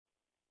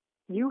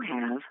You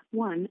have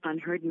one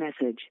unheard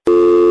message.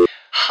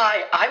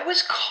 Hi, I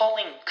was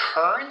calling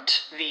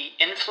Current, the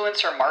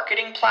influencer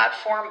marketing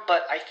platform,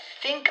 but I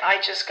think I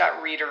just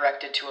got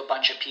redirected to a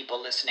bunch of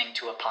people listening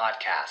to a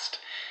podcast.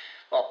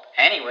 Well,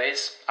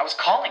 anyways, I was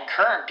calling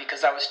Current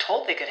because I was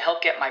told they could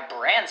help get my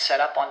brand set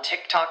up on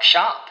TikTok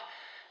Shop,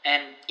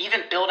 and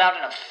even build out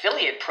an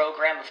affiliate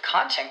program of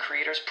content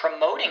creators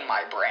promoting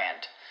my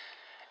brand,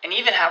 and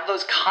even have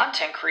those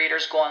content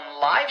creators go on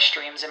live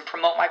streams and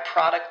promote my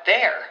product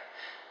there.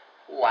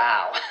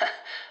 Wow,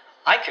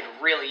 I could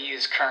really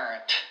use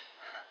Current.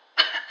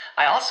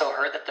 I also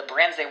heard that the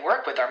brands they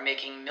work with are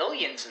making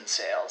millions in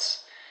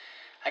sales.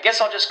 I guess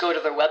I'll just go to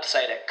their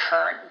website at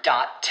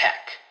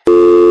current.tech.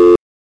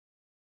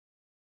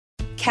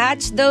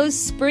 Catch those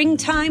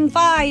springtime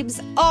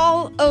vibes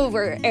all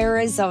over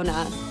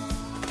Arizona.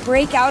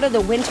 Break out of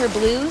the winter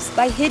blues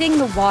by hitting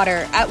the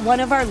water at one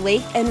of our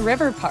lake and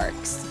river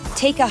parks.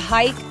 Take a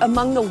hike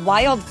among the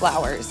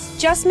wildflowers.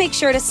 Just make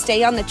sure to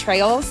stay on the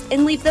trails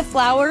and leave the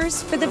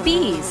flowers for the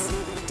bees.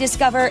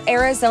 Discover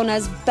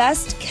Arizona's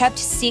best kept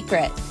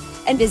secret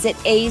and visit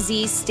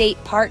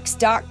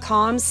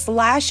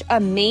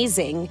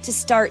azstateparks.com/amazing to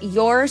start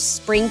your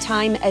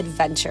springtime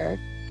adventure.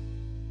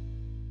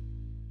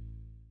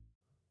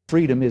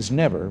 Freedom is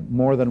never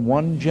more than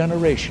one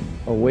generation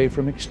away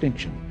from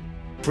extinction.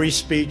 Free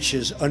speech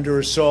is under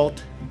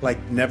assault like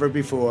never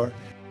before.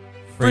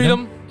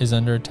 Freedom is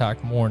under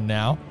attack more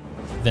now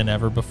than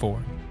ever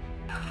before.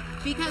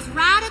 Because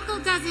radical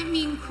doesn't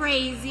mean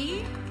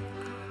crazy.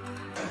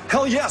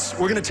 Hell yes,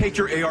 we're going to take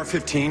your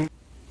AR-15.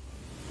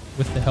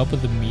 With the help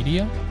of the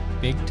media,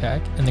 big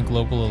tech, and the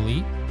global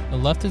elite, the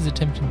left is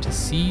attempting to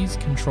seize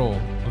control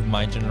of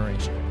my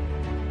generation.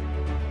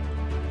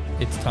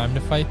 It's time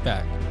to fight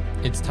back.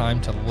 It's time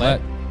to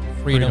let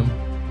freedom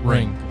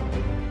ring.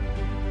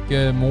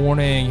 Good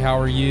morning. How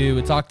are you?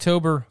 It's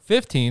October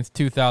 15th,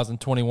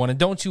 2021. And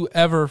don't you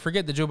ever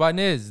forget that Joe Biden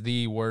is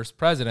the worst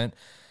president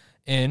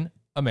in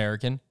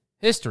American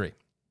history.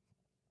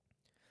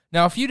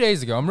 Now, a few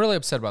days ago, I'm really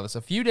upset about this.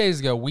 A few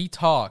days ago, we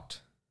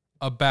talked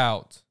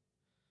about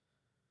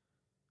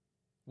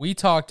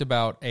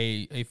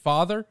a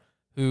father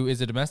who is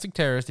a domestic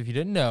terrorist, if you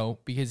didn't know,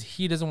 because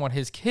he doesn't want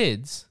his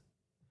kids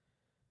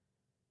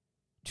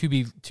to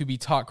be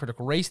taught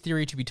critical race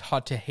theory, to be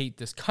taught to hate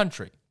this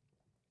country.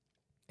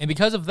 And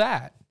because of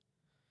that,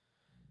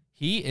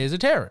 he is a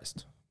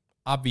terrorist.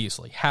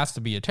 Obviously, has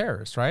to be a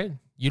terrorist, right?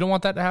 You don't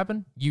want that to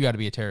happen? You got to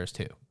be a terrorist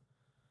too.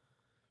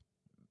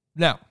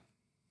 Now,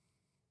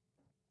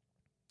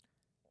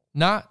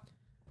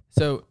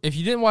 so if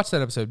you didn't watch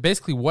that episode,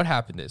 basically what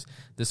happened is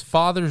this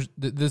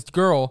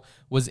girl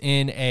was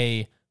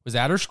at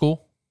her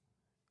school,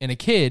 and a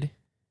kid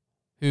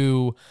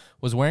who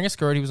was wearing a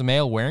skirt, he was a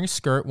male wearing a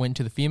skirt, went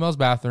to the female's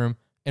bathroom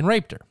and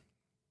raped her.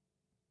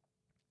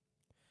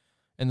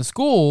 And the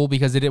school,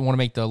 because they didn't want to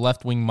make the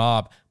left-wing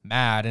mob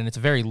mad, and it's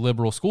a very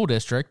liberal school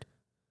district,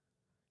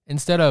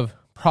 instead of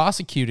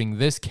prosecuting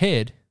this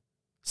kid,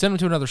 sent him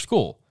to another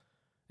school.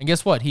 And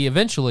guess what? He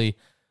eventually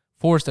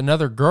forced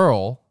another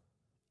girl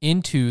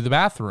into the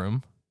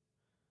bathroom,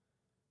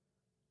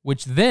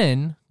 which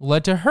then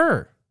led to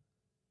her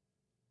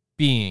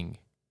being,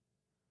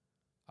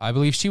 I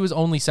believe she was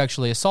only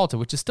sexually assaulted,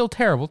 which is still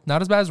terrible.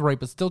 Not as bad as rape,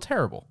 but still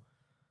terrible.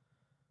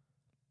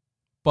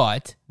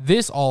 But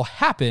this all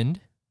happened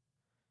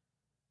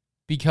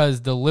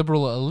because the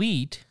liberal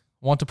elite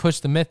want to push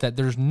the myth that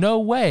there's no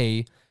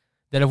way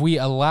that if we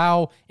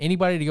allow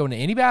anybody to go into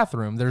any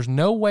bathroom, there's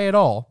no way at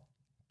all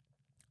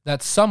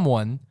that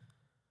someone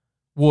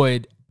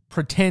would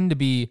pretend to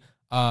be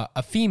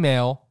a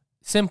female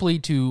simply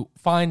to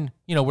find,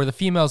 where the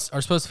females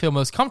are supposed to feel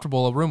most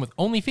comfortable, a room with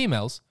only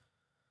females,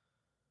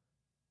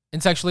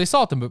 and sexually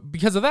assault him. But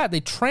because of that, they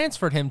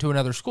transferred him to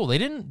another school. I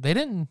think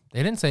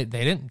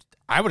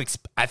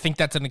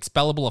that's an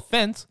expellable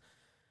offense.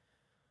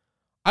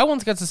 I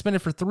once got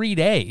suspended for 3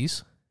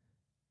 days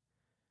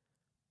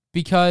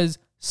because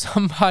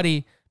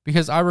I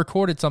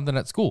recorded something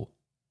at school.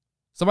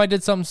 Somebody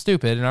did something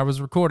stupid and I was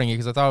recording it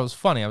because I thought it was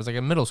funny. I was like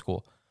in middle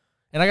school.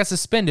 And I got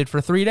suspended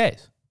for 3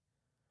 days.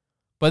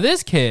 But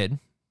this kid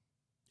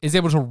is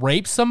able to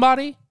rape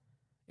somebody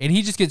and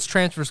he just gets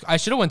transferred. I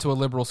should have went to a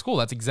liberal school.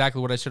 That's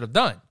exactly what I should have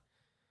done.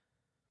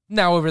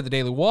 Now, over at the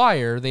Daily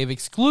Wire, they've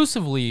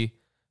exclusively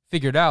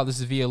figured out,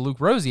 this is via Luke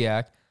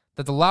Rosiak,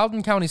 that the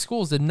Loudoun County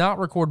schools did not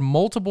record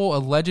multiple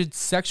alleged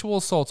sexual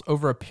assaults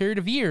over a period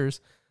of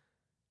years,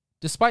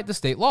 despite the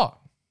state law.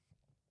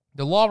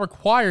 The law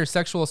requires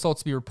sexual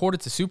assaults to be reported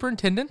to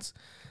superintendents.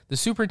 The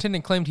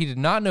superintendent claimed he did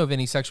not know of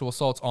any sexual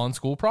assaults on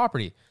school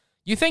property.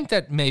 You think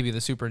that maybe the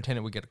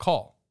superintendent would get a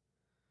call.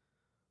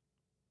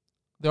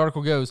 The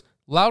article goes,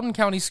 Loudoun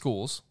County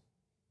schools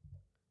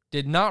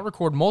did not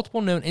record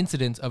multiple known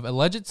incidents of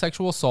alleged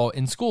sexual assault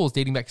in schools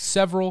dating back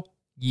several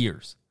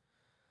years.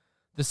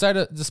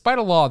 Despite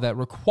a law that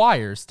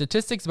requires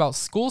statistics about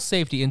school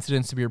safety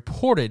incidents to be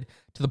reported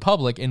to the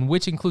public, and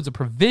which includes a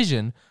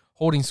provision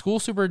holding school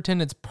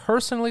superintendents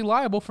personally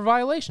liable for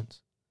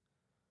violations.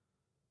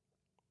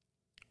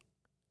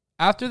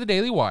 After the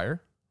Daily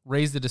Wire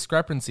raised the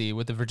discrepancy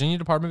with the Virginia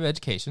Department of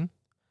Education.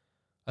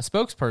 A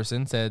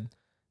spokesperson said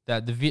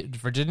that the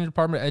Virginia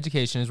Department of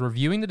Education is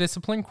reviewing the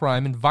discipline,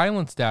 crime, and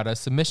violence data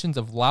submissions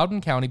of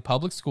Loudoun County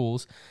Public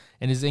Schools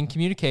and is in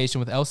communication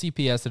with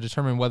LCPS to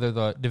determine whether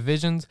the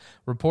division's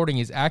reporting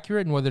is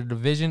accurate and whether the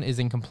division is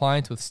in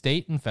compliance with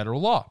state and federal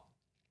law.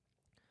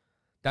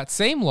 That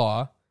same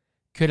law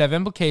could have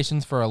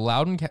implications for a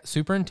Loudoun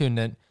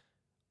superintendent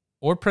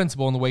or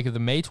principal in the wake of the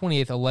May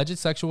 28th alleged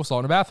sexual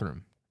assault in a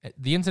bathroom.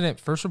 The incident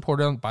first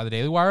reported by the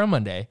Daily Wire on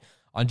Monday.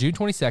 On June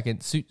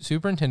 22nd,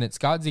 Superintendent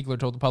Scott Ziegler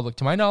told the public,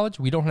 "To my knowledge,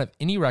 we don't have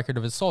any record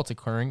of assaults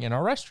occurring in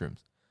our restrooms."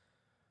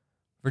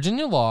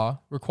 Virginia law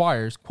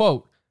requires,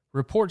 quote,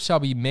 "Reports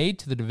shall be made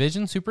to the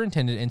division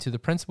superintendent and to the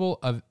principal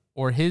of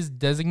or his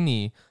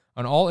designee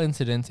on all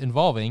incidents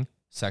involving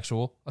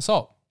sexual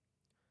assault."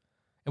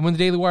 And when the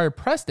Daily Wire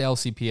pressed the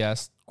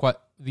LCPS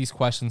these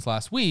questions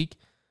last week,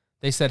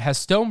 they said, "Has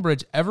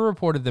Stonebridge ever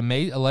reported the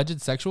May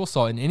alleged sexual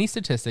assault in any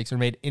statistics or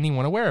made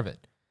anyone aware of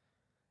it?"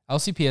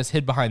 LCPS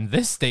hid behind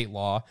this state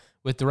law,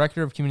 with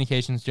Director of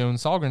Communications Joan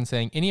Sahlgren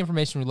saying any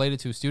information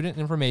related to student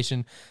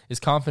information is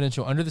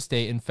confidential under the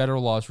state and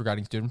federal laws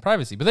regarding student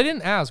privacy. But they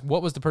didn't ask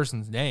what was the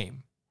person's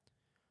name.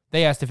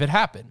 They asked if it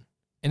happened.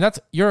 And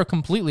you're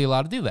completely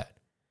allowed to do that.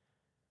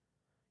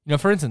 You know,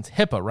 for instance,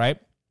 HIPAA,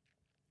 right?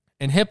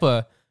 In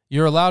HIPAA,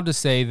 you're allowed to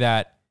say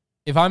that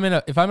if I'm in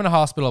a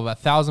hospital of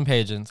 1,000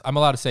 patients, I'm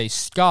allowed to say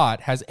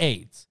Scott has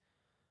AIDS.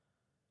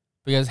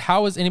 Because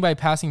how is anybody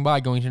passing by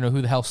going to know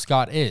who the hell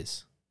Scott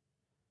is?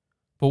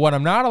 But what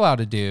I'm not allowed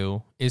to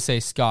do is say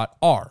Scott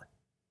R.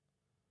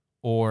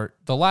 or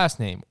the last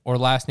name or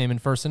last name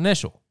and first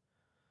initial.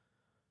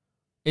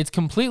 It's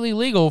completely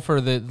legal for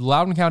the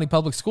Loudoun County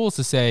Public Schools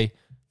to say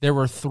there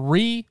were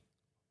 3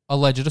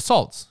 alleged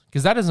assaults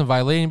because that doesn't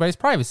violate anybody's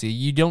privacy.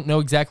 You don't know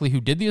exactly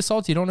who did the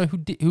assaults. You don't know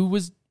who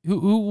was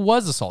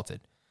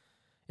assaulted.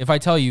 If I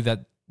tell you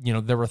that, you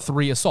know, there were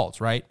 3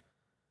 assaults, right?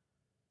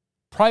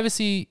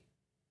 Privacy,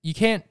 you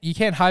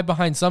can't hide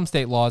behind some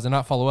state laws and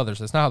not follow others.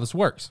 That's not how this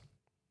works.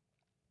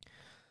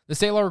 The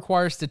state law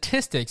requires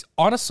statistics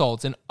on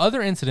assaults and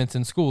other incidents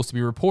in schools to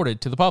be reported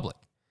to the public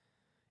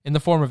in the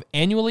form of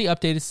annually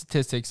updated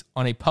statistics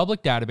on a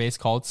public database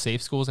called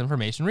Safe Schools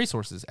Information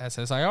Resources,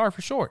 SSIR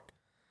for short.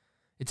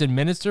 It's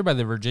administered by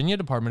the Virginia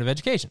Department of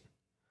Education.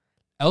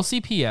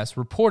 LCPS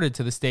reported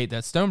to the state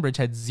that Stonebridge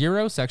had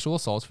 0 sexual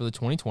assaults for the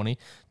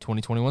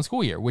 2020-2021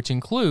 school year, which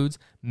includes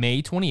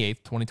May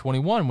 28th,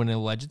 2021, when an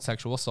alleged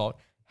sexual assault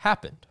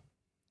happened.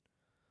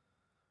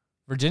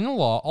 Virginia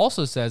law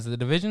also says that the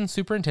division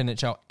superintendent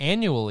shall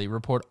annually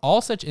report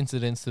all such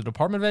incidents to the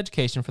Department of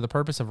Education for the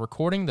purpose of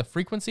recording the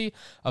frequency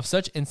of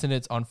such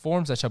incidents on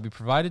forms that shall be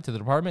provided to the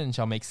department and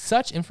shall make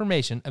such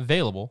information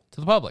available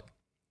to the public.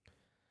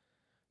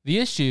 The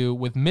issue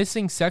with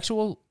missing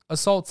sexual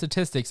assault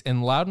statistics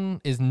in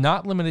Loudoun is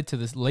not limited to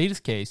this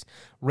latest case,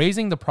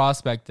 raising the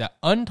prospect that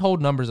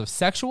untold numbers of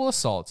sexual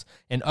assaults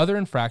and other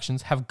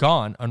infractions have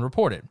gone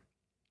unreported.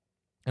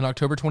 In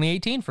October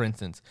 2018, for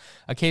instance,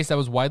 a case that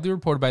was widely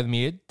reported by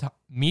the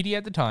media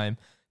at the time,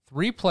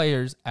 3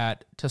 players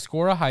at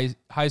Tuscarora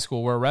High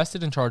School were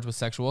arrested and charged with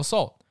sexual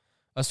assault.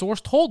 A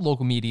source told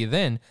local media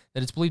then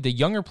that it's believed a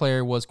younger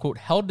player was, quote,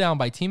 held down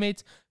by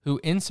teammates who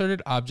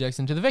inserted objects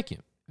into the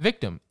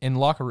victim in the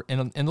locker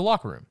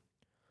room.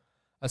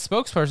 A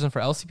spokesperson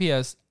for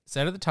LCPS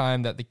said at the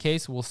time that the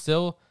case will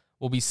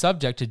be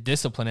subject to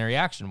disciplinary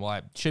action. Well,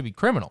 it should be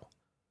criminal.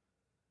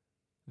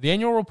 The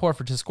annual report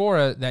for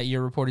Tuscarora that year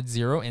reported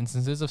 0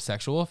 instances of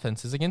sexual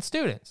offenses against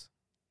students.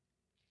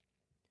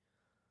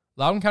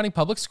 Loudoun County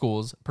Public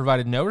Schools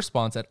provided no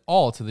response at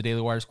all to the Daily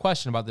Wire's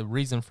question about the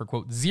reason for,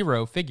 quote,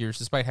 0 figures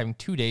despite having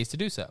 2 days to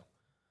do so.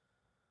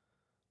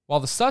 While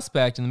the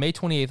suspect in the May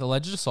 28th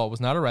alleged assault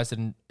was not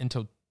arrested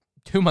until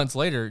 2 months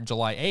later,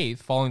 July 8th,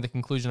 following the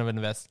conclusion of an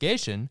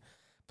investigation,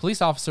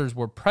 police officers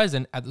were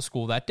present at the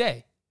school that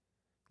day.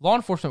 Law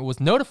enforcement was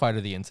notified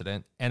of the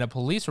incident, and a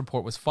police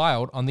report was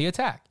filed on the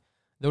attack,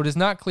 though it is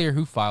not clear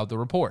who filed the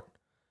report.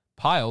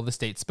 Pyle, the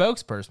state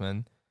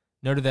spokesperson,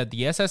 noted that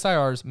the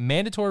SSIR's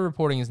mandatory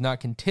reporting is not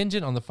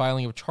contingent on the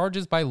filing of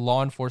charges by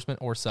law enforcement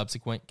or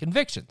subsequent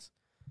convictions.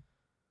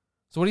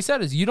 So what he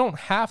said is we don't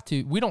have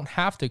to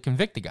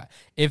convict the guy.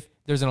 If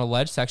there's an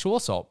alleged sexual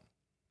assault,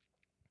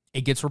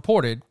 it gets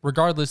reported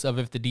regardless of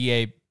if the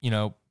DA,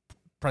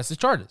 presses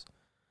charges.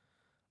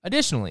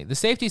 Additionally, the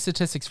safety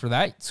statistics for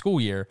that school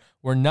year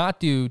were not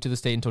due to the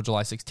state until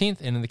July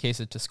 16th, and in the case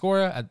of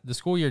Tuscarora, the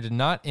school year did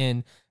not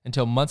end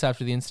until months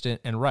after the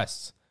incident and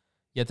arrests.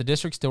 Yet the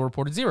district still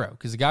reported 0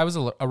 because the guy was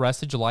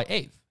arrested July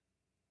 8th,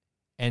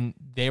 and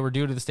they were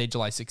due to the state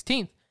July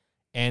 16th,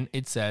 and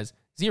it says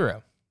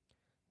 0.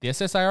 The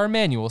SSIR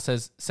manual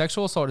says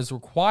sexual assault is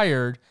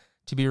required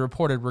to be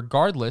reported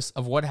regardless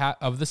of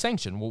of the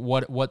sanction,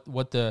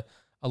 what the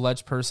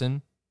alleged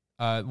person,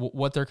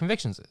 what their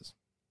convictions is.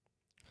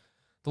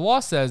 The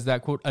law says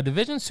that, quote, a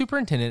division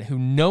superintendent who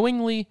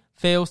knowingly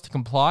fails to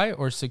comply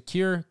or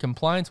secure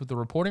compliance with the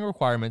reporting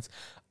requirements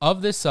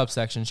of this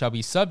subsection shall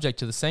be subject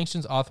to the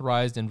sanctions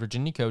authorized in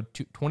Virginia Code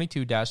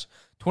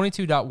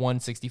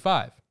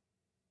 22-22.165.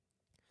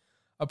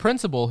 A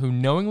principal who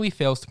knowingly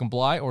fails to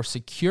comply or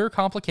secure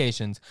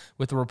complications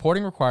with the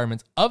reporting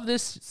requirements of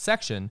this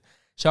section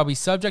shall be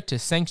subject to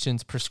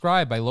sanctions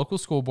prescribed by local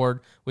school board,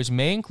 which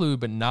may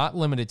include but not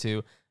limited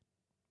to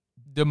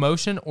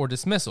demotion or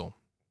dismissal.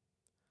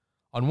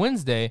 On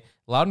Wednesday,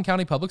 Loudoun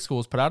County Public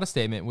Schools put out a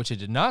statement, which it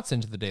did not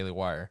send to the Daily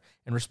Wire,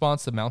 in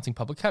response to mounting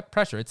public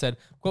pressure. It said,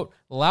 quote,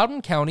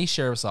 Loudoun County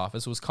Sheriff's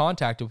Office was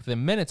contacted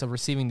within minutes of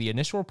receiving the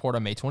initial report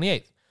on May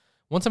 28th.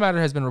 Once a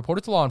matter has been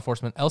reported to law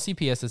enforcement,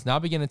 LCPS does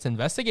not begin its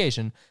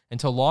investigation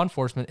until law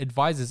enforcement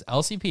advises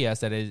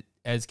LCPS that it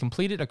has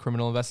completed a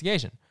criminal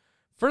investigation.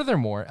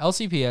 Furthermore,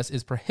 LCPS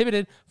is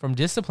prohibited from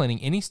disciplining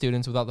any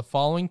students without the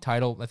following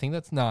title. I think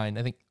that's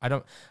 9.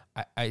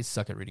 I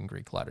suck at reading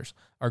Greek letters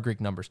or Greek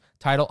numbers.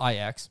 Title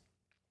IX,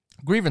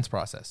 grievance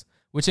process,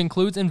 which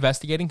includes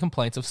investigating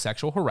complaints of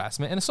sexual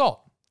harassment and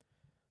assault.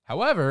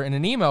 However, in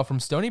an email from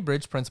Stony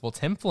Bridge Principal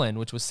Tim Flynn,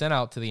 which was sent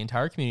out to the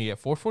entire community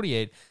at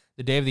 4:48,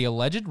 the day of the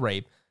alleged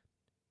rape,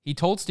 he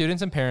told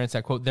students and parents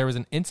that, quote, there was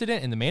an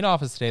incident in the main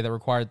office today that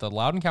required the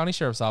Loudoun County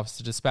Sheriff's Office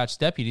to dispatch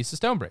deputies to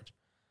Stonebridge.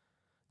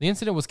 The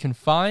incident was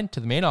confined to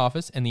the main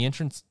office and the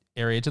entrance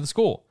area to the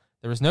school.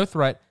 There was no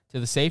threat to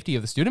the safety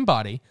of the student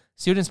body.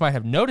 Students might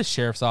have noticed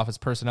Sheriff's Office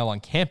personnel on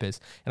campus,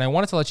 and I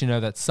wanted to let you know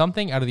that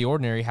something out of the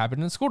ordinary happened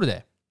in the school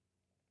today.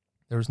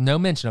 There was no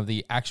mention of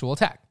the actual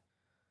attack.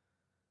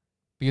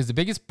 Because the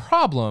biggest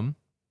problem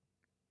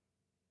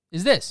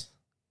is this.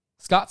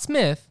 Scott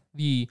Smith,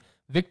 the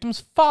victim's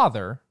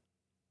father,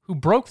 who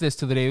broke this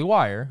to the Daily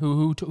Wire,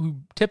 who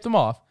tipped them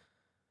off,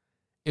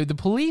 the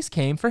police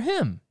came for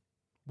him.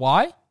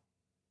 Why?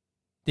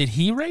 Did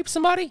he rape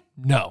somebody?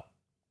 No.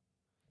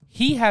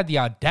 He had the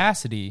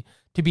audacity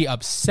to be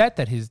upset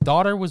that his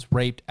daughter was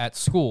raped at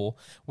school,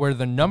 where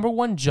the number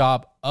one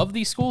job of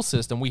the school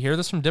system, we hear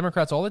this from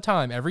Democrats all the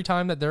time, every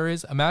time that there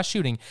is a mass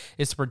shooting,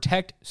 is to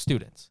protect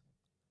students.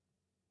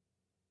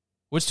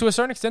 Which to a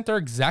certain extent, they're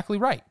exactly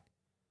right.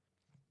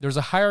 There's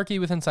a hierarchy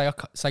within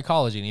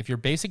psychology, and if your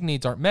basic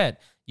needs aren't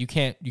met, you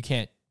can't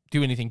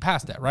do anything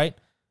past that, right?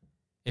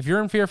 If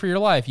you're in fear for your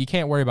life, you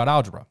can't worry about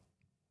algebra.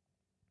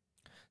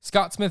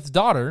 Scott Smith's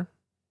daughter,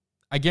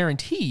 I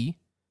guarantee,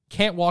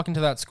 can't walk into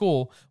that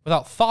school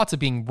without thoughts of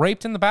being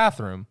raped in the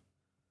bathroom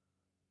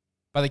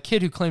by the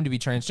kid who claimed to be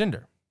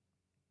transgender.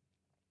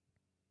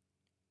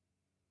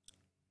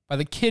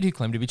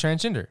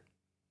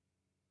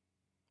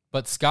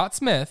 But Scott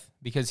Smith,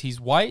 because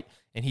he's white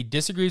and he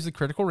disagrees with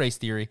critical race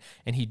theory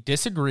and he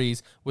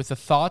disagrees with the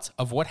thoughts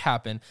of what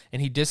happened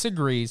and he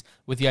disagrees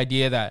with the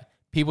idea that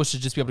people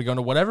should just be able to go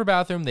into whatever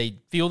bathroom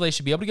they feel they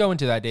should be able to go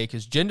into that day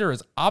because gender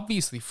is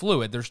obviously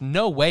fluid. There's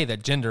no way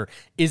that gender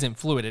isn't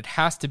fluid. It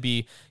has to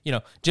be,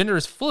 gender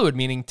is fluid,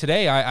 meaning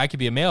today I could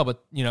be a male,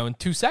 but, in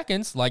 2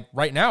 seconds, like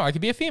right now, I could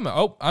be a female.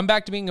 Oh, I'm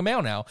back to being a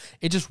male now.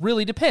 It just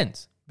really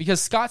depends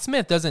because Scott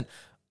Smith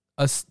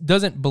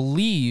doesn't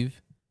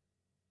believe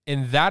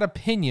in that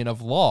opinion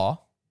of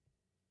law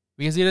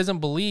because he doesn't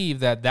believe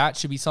that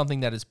should be something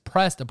that is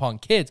pressed upon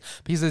kids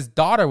because his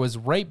daughter was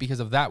raped because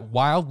of that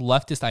wild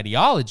leftist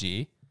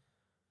ideology.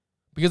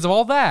 Because of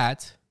all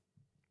that,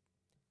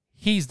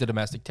 he's the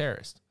domestic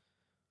terrorist.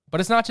 But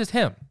it's not just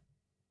him.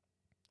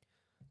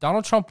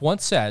 Donald Trump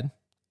once said,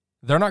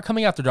 they're not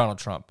coming after Donald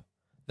Trump.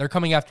 They're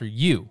coming after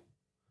you.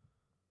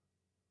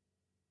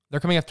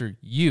 They're coming after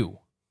you.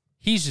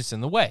 He's just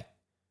in the way.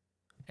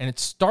 And it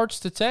starts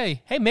to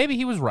say, hey, maybe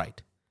he was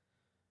right.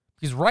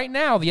 Because right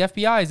now, the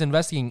FBI is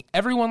investigating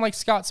everyone like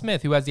Scott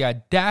Smith who has the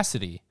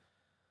audacity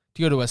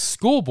to go to a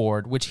school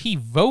board, which he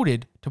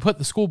voted to put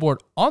the school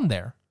board on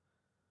there,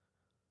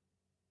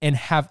 and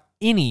have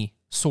any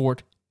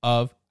sort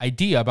of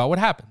idea about what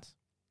happens.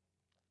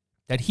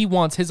 That he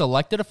wants his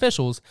elected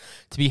officials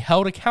to be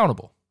held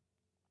accountable.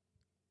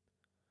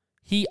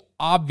 He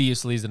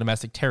obviously is a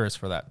domestic terrorist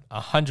for that.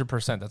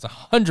 100%. That's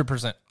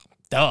 100%.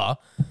 Duh.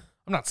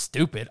 I'm not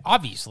stupid.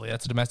 Obviously,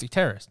 that's a domestic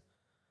terrorist.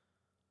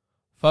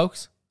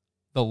 Folks,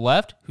 the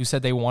left, who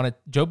said they wanted,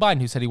 Joe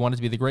Biden, who said he wanted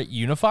to be the great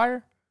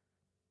unifier,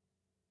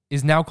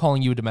 is now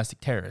calling you a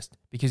domestic terrorist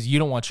because you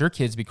don't want your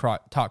kids to be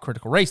taught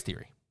critical race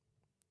theory.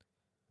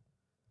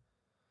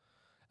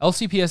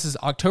 LCPS's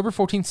October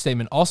 14th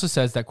statement also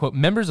says that, quote,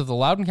 members of the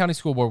Loudoun County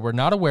School Board were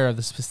not aware of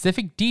the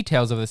specific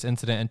details of this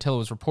incident until it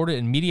was reported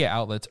in media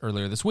outlets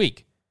earlier this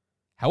week.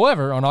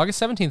 However, on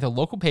August 17th, a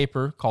local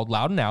paper called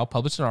Loudoun Now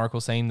published an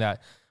article saying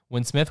that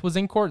when Smith was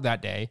in court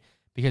that day,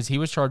 because he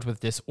was charged with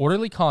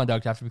disorderly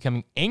conduct after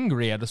becoming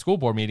angry at a school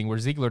board meeting where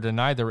Ziegler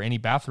denied there were any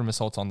bathroom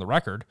assaults on the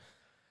record,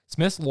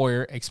 Smith's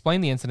lawyer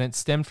explained the incident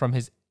stemmed from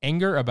his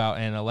anger about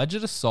an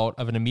alleged assault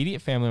of an immediate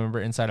family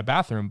member inside a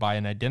bathroom by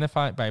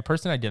a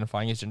person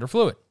identifying as gender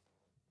fluid.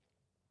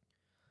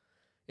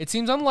 It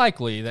seems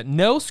unlikely that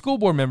no school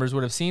board members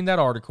would have seen that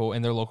article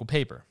in their local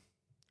paper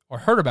or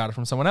heard about it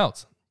from someone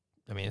else.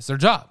 I mean, it's their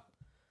job.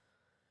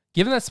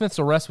 Given that Smith's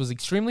arrest was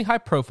extremely high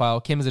profile,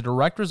 came as a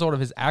direct result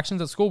of his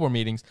actions at school board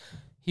meetings,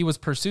 he was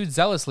pursued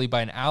zealously by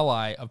an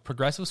ally of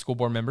progressive school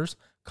board members,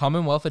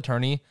 Commonwealth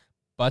attorney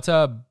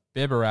Butta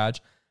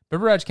Biberaj.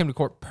 Biberaj came to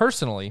court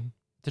personally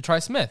to try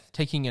Smith,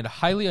 taking a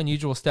highly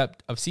unusual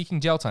step of seeking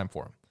jail time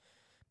for him.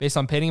 Based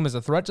on painting him as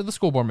a threat to the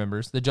school board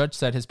members, the judge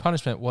said his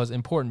punishment was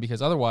important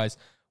because otherwise,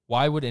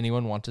 why would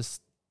anyone want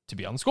to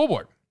be on the school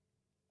board?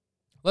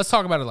 Let's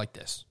talk about it like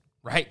this,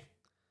 right?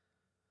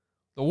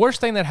 The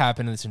worst thing that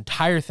happened in this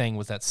entire thing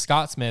was that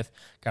Scott Smith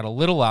got a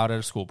little loud at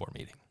a school board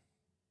meeting.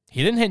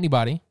 He didn't hit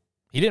anybody.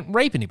 He didn't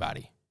rape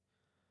anybody.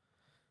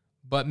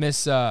 But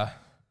Miss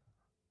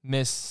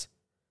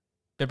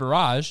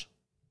Bibaraj,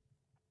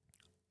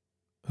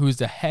 who is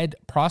the head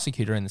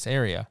prosecutor in that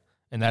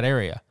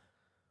area,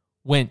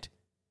 went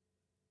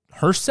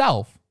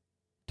herself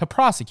to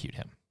prosecute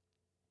him.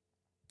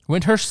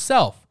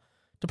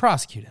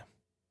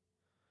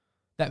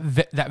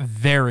 That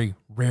very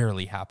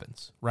rarely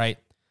happens, right?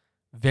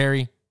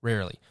 Very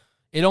rarely.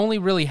 It only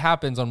really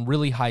happens on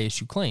really high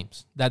issue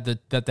claims that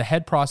the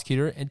head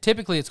prosecutor, and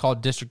typically it's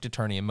called district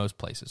attorney in most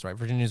places, right?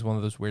 Virginia is one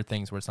of those weird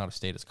things where it's not a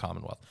state, it's a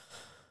commonwealth.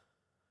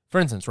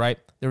 For instance, right,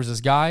 there was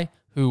this guy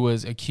who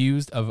was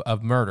accused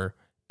of murder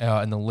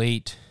in the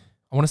late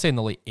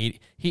 80s.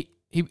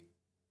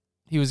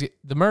 He was,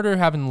 the murder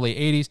happened in the late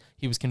 80s.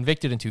 He was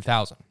convicted in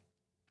 2000.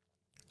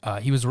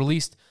 He was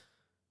released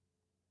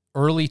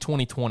early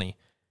 2020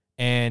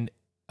 and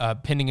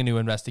pending a new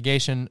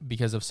investigation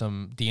because of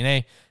some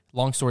DNA.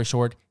 Long story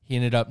short, they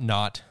ended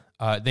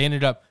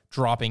up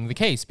dropping the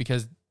case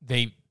because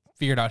they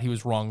figured out he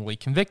was wrongly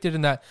convicted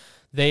and that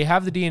they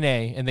have the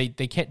DNA and they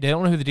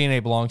don't know who the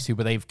DNA belongs to,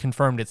 but they've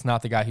confirmed it's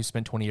not the guy who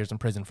spent 20 years in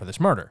prison for this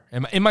murder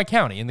in my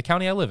county, in the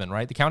county I live in,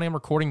 right? The county I'm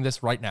recording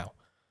this right now.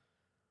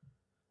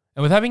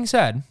 And with that being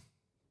said,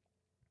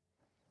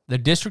 the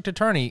district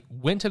attorney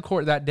went to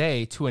court that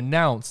day to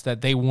announce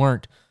that they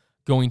weren't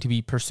going to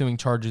be pursuing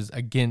charges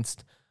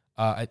against,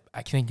 I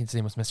think his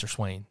name was Mr.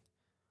 Swain.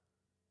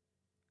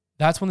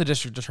 That's when the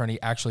district attorney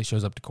actually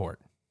shows up to court.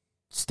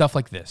 Stuff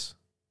like this.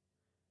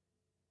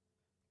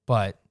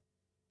 And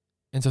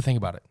so think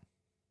about it.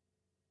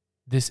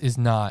 This is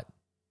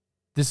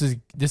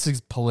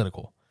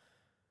political.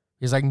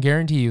 Because I can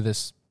guarantee you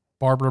this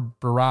Barbara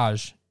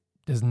Barrage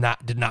did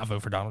not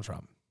vote for Donald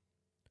Trump.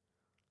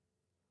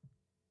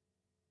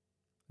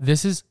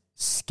 This is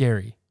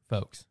scary,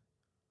 folks.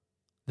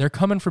 They're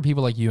coming for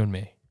people like you and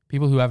me,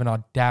 people who have an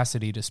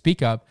audacity to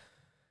speak up.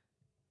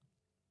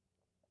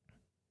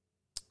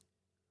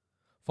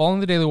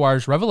 Following the Daily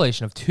Wire's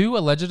revelation of 2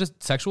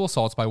 alleged sexual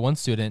assaults by one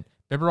student,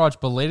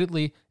 Bibaraj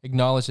belatedly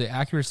acknowledged the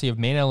accuracy of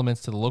main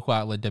elements to the local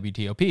outlet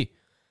WTOP,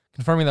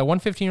 confirming that one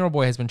 15-year-old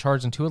boy has been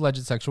charged in 2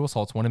 alleged sexual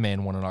assaults, one in May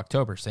and one in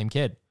October. Same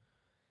kid.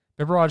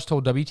 Bibaraj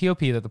told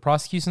WTOP that the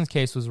prosecution's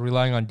case was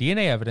relying on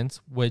DNA evidence,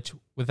 which,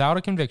 without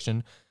a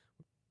conviction,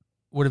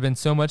 would have been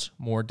so much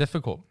more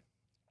difficult.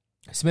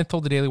 Smith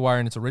told the Daily Wire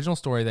in its original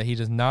story that he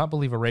does not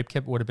believe a rape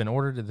kit would have been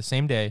ordered the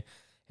same day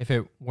if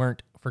it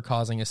weren't for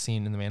causing a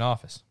scene in the main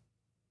office.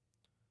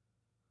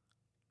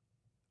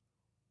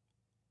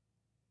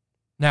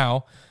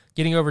 Now,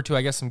 getting over to,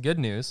 I guess, some good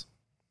news.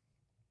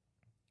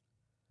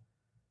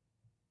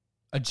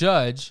 A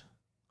judge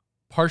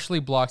partially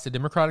blocks the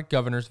Democratic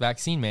governor's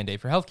vaccine mandate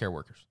for healthcare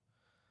workers.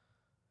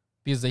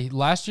 Because the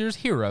last year's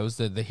heroes,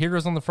 the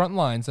heroes on the front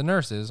lines, the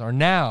nurses, are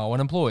now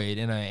unemployed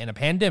in a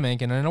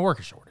pandemic and in a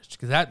worker shortage.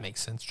 Because that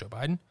makes sense, Joe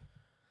Biden.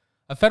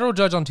 A federal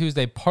judge on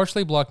Tuesday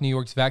partially blocked New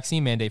York's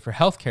vaccine mandate for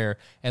healthcare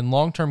and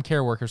long-term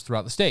care workers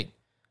throughout the state.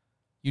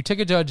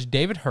 Utica Judge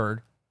David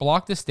Hurd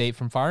blocked the state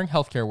from firing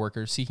healthcare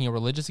workers seeking a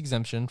religious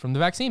exemption from the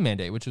vaccine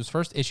mandate, which was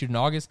first issued in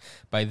August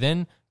by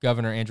then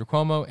Governor Andrew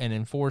Cuomo and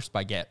enforced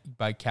by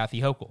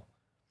Kathy Hochul.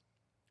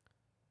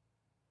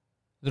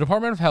 The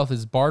Department of Health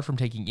is barred from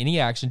taking any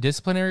action,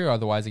 disciplinary or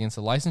otherwise, against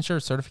the licensure,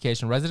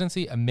 certification,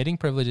 residency, admitting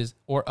privileges,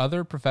 or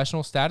other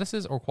professional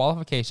statuses or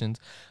qualifications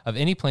of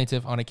any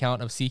plaintiff on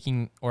account of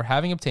seeking or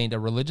having obtained a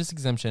religious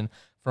exemption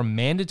from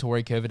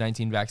mandatory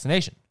COVID-19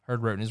 vaccination,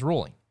 Hurd wrote in his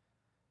ruling.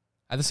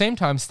 At the same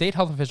time, state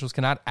health officials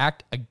cannot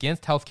act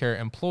against healthcare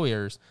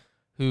employers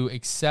who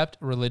accept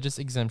religious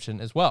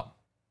exemption as well.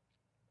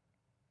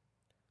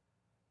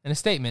 In a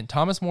statement,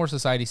 Thomas More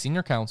Society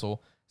Senior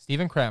Counsel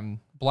Stephen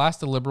Crampton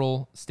blasted the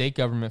liberal state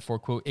government for,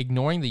 quote,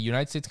 ignoring the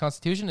United States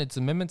Constitution, its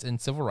amendments,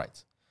 and civil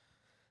rights.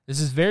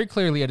 This is very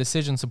clearly a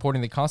decision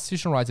supporting the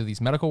constitutional rights of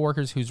these medical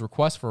workers whose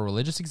requests for a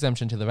religious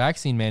exemption to the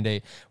vaccine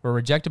mandate were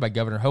rejected by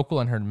Governor Hochul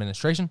and her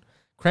administration.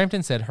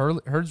 Crampton said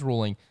Hurd's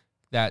ruling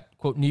that,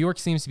 quote, New York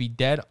seems to be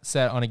dead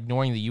set on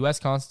ignoring the U.S.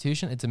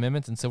 Constitution, its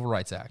amendments, and Civil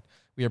Rights Act.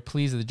 We are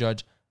pleased that the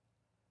judge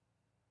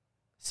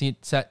seen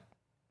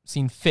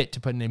fit to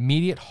put an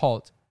immediate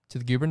halt to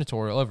the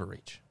gubernatorial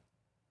overreach.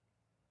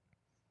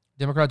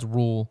 Democrats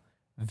rule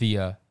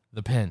via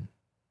the pen.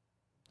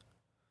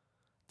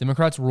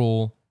 Democrats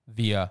rule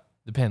via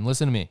the pen.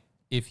 Listen to me.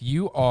 If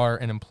you are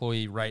an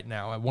employee right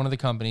now at one of the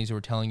companies who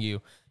are telling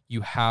you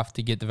you have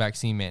to get the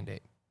vaccine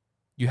mandate,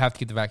 you have to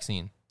get the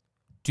vaccine,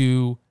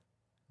 do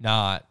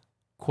not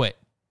quit.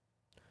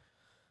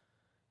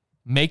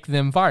 Make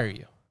them fire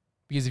you.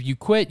 Because if you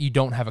quit, you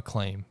don't have a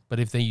claim. But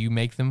if you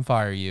make them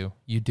fire you,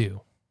 you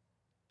do.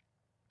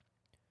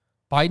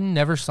 Biden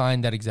never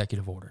signed that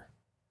executive order.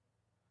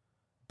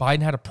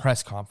 Biden had a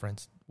press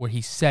conference where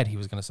he said he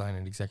was going to sign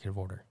an executive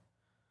order.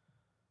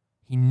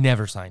 He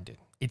never signed it.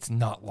 it's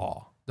not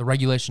law. The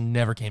regulation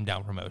never came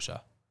down from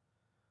OSHA.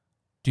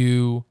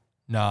 Do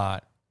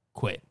not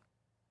quit.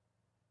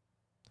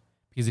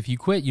 Because if you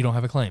quit, you don't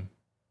have a claim.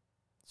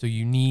 So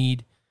you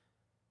need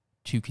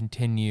to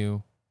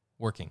continue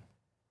working.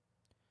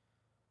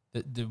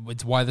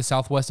 It's why the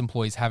Southwest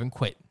employees haven't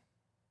quit.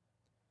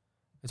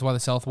 It's why the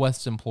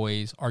Southwest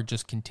employees are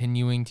just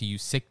continuing to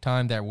use sick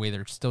time. That way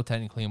they're still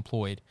technically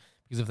employed.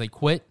 Because if they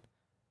quit,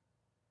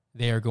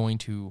 they are going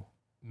to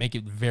make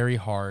it very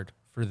hard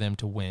for them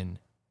to win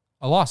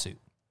a lawsuit.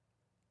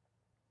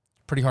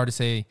 Pretty hard to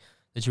say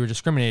that you were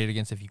discriminated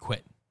against if you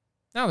quit.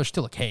 Now there's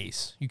still a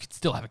case. You could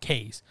still have a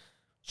case.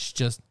 It's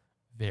just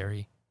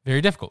very,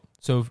 very difficult.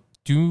 So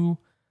do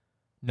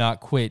not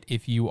quit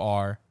if you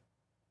are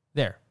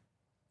there.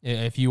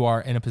 If you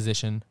are in a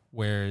position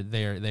where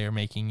they are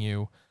making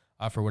you,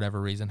 for whatever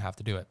reason, have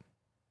to do it.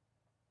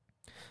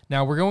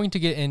 Now we're going to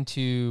get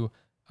into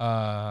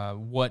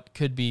what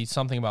could be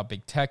something about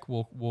big tech.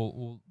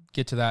 We'll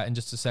get to that in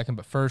just a second.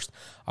 But first,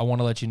 I want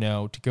to let you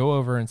know to go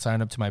over and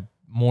sign up to my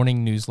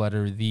morning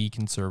newsletter, The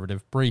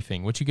Conservative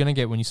Briefing. What you're going to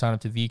get when you sign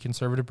up to The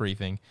Conservative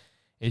Briefing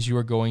is you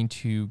are going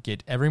to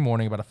get every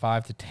morning about a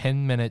 5 to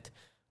 10 minute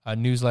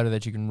newsletter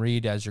that you can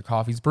read as your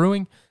coffee's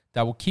brewing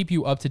that will keep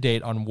you up to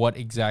date on what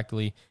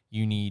exactly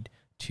you need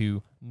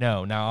to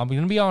know. Now, I'm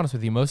going to be honest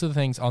with you. Most of the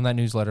things on that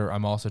newsletter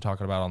I'm also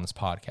talking about on this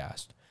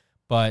podcast.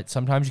 But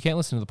sometimes you can't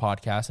listen to the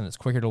podcast, and it's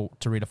quicker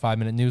to read a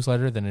 5-minute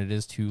newsletter than it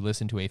is to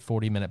listen to a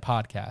 40-minute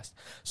podcast.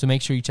 So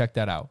make sure you check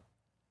that out.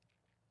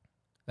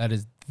 That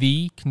is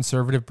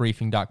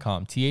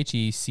theconservativebriefing.com.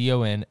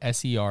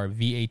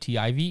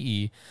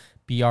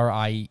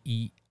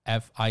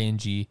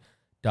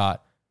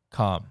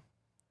 theconservativebriefing.com.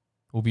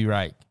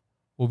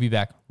 We'll be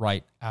back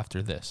right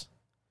after this.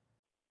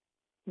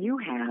 You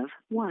have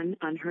one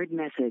unheard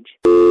message.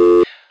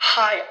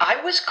 Hi, I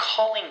was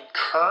calling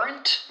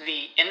Current,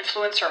 the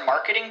influencer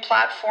marketing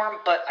platform,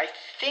 but I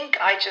think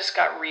I just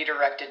got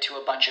redirected to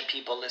a bunch of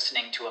people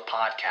listening to a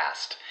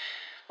podcast.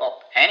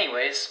 Well,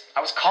 anyways,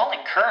 I was calling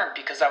Current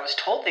because I was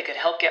told they could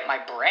help get my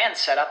brand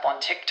set up on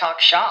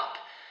TikTok Shop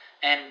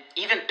and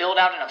even build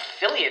out an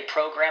affiliate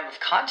program of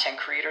content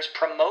creators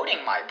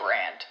promoting my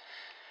brand.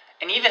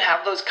 And even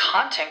have those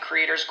content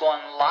creators go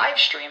on live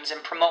streams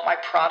and promote my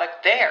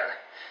product there.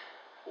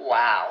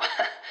 Wow,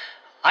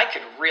 I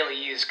could really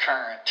use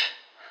Current.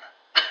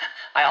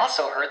 I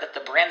also heard that the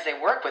brands they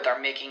work with are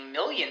making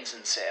millions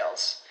in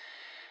sales.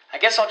 I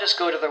guess I'll just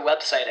go to their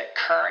website at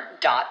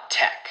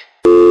current.tech.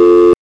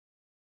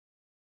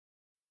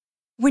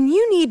 When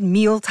you need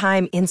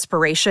mealtime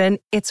inspiration,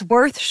 it's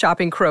worth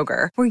shopping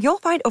Kroger, where you'll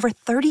find over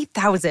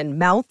 30,000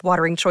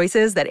 mouth-watering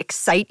choices that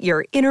excite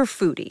your inner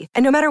foodie.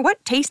 And no matter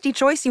what tasty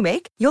choice you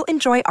make, you'll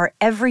enjoy our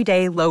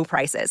everyday low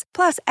prices,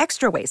 plus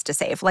extra ways to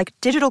save, like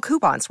digital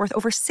coupons worth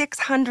over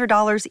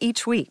 $600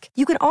 each week.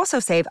 You can also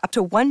save up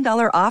to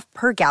 $1 off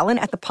per gallon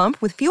at the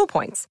pump with fuel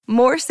points.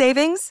 More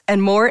savings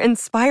and more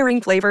inspiring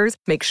flavors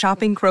make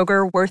shopping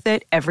Kroger worth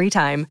it every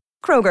time.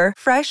 Kroger,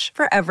 fresh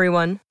for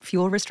everyone.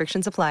 Fuel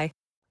restrictions apply.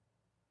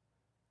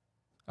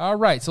 All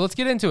right, so let's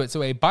get into it.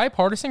 So a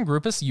bipartisan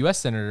group of U.S.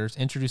 senators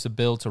introduced a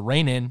bill to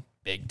rein in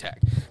big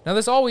tech. Now,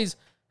 this always,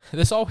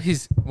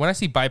 when I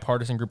see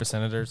bipartisan group of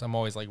senators, I'm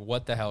always like,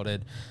 what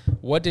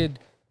did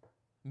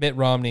Mitt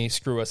Romney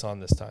screw us on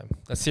this time?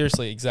 That's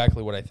seriously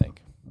exactly what I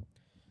think.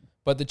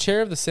 But the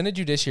chair of the Senate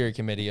Judiciary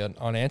Committee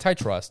on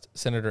Antitrust,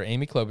 Senator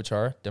Amy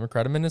Klobuchar,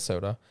 Democrat of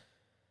Minnesota,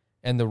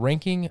 and the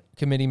ranking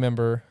committee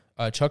member,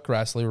 Chuck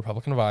Grassley,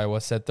 Republican of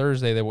Iowa, said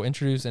Thursday they will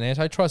introduce an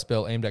antitrust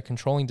bill aimed at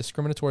controlling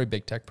discriminatory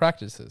big tech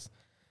practices.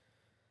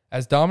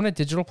 As dominant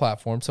digital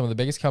platforms, some of the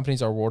biggest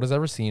companies our world has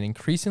ever seen,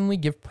 increasingly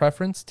give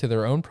preference to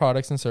their own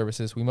products and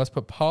services, we must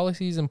put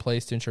policies in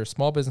place to ensure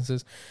small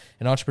businesses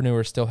and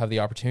entrepreneurs still have the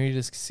opportunity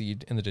to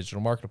succeed in the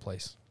digital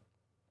marketplace.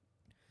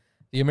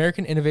 The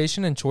American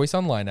Innovation and Choice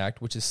Online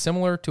Act, which is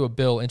similar to a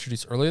bill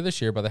introduced earlier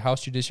this year by the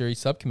House Judiciary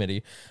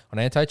Subcommittee on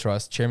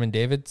Antitrust, Chairman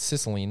David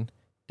Cicilline,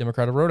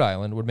 Democrat of Rhode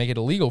Island, would make it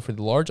illegal for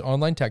the large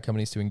online tech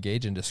companies to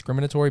engage in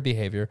discriminatory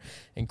behavior,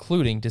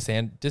 including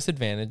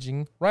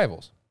disadvantaging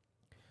rivals.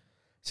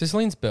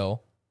 Cicilline's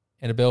bill,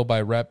 and a bill by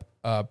Rep.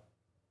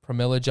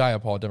 Pramila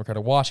Jayapal, Democrat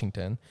of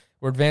Washington,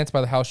 were advanced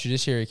by the House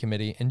Judiciary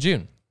Committee in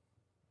June.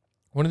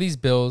 Once these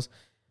bills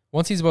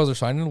are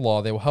signed into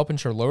law, they will help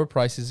ensure lower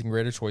prices and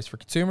greater choice for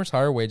consumers,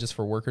 higher wages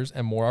for workers,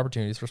 and more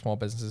opportunities for small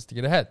businesses to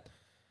get ahead.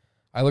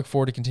 I look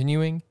forward to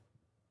continuing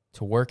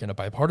to work in a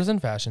bipartisan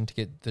fashion to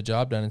get the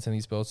job done and send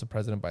these bills to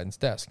President Biden's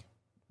desk.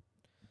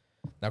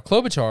 Now,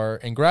 Klobuchar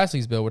and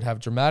Grassley's bill would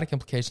have dramatic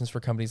implications for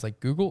companies like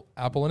Google,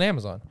 Apple, and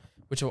Amazon,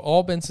 which have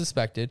all been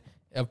suspected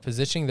of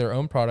positioning their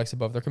own products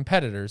above their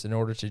competitors in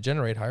order to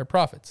generate higher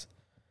profits.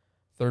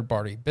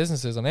 Third-party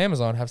businesses on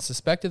Amazon have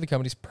suspected the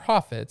company's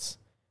profits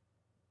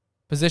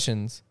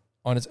positions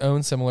on its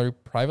own similar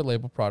private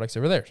label products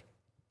over theirs.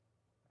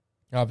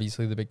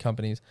 Obviously, the big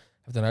companies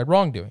have denied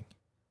wrongdoing.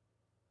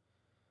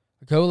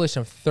 A coalition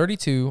of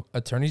 32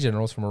 attorney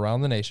generals from around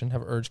the nation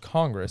have urged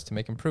Congress to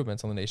make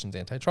improvements on the nation's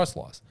antitrust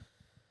laws.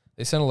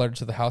 They sent a letter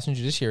to the House and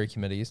Judiciary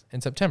Committees in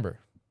September,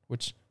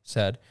 which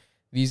said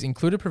These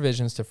included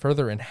provisions to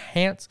further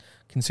enhance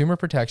consumer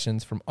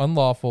protections from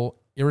unlawful,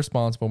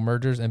 irresponsible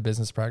mergers and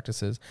business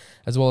practices,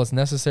 as well as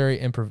necessary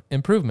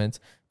improvements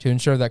to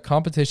ensure that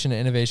competition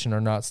and innovation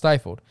are not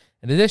stifled.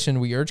 In addition,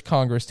 we urge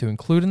Congress to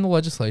include in the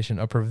legislation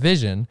a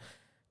provision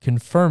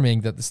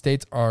confirming that the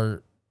states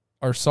are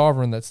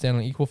sovereign that stand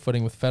on equal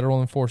footing with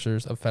federal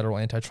enforcers of federal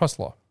antitrust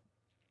law.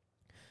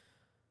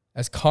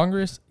 As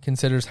Congress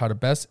considers how to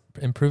best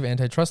improve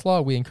antitrust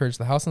law, we encourage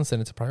the House and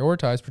Senate to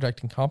prioritize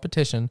protecting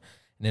competition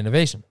and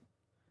innovation.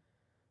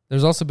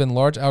 There's also been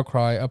large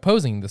outcry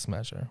opposing this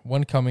measure,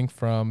 one coming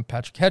from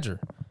Patrick Hedger,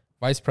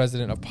 Vice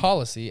President of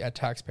Policy at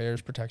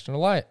Taxpayers Protection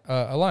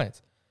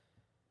Alliance.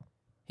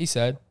 He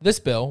said, "This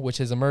bill, which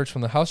has emerged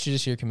from the House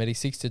Judiciary Committee,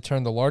 seeks to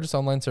turn the largest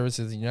online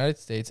services in the United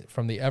States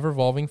from the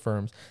ever-evolving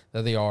firms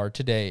that they are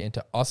today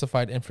into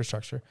ossified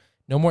infrastructure,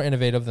 no more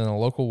innovative than a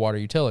local water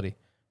utility.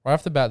 Right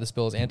off the bat, this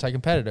bill is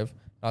anti-competitive,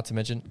 not to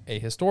mention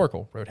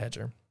ahistorical," wrote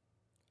Hedger.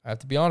 I have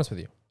to be honest with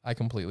you. I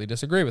completely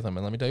disagree with him,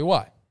 and let me tell you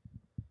why.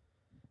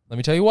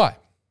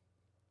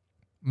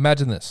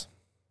 Imagine this.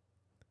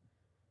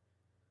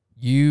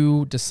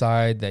 You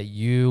decide that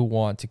you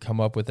want to come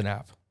up with an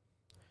app.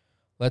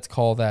 Let's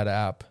call that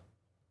app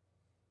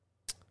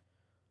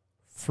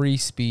free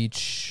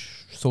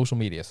speech social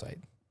media site.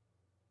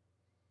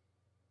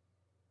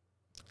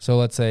 So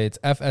let's say it's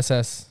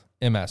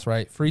FSSMS,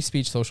 right? Free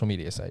speech social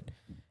media site.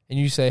 And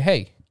you say,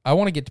 hey, I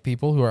want to get to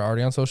people who are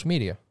already on social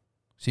media.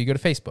 So you go to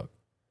Facebook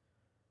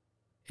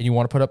and you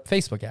want to put up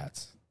Facebook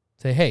ads.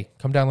 Say, hey,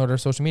 come download our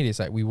social media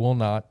site. We will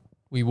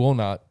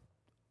not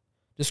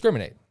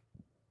discriminate.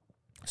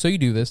 So you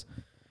do this.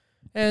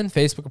 And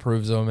Facebook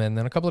approves them. And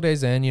then a couple of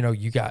days in,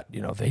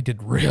 they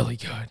did really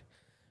good.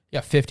 You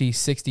got 50,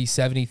 60,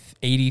 70,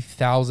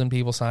 80,000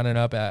 people signing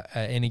up at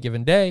any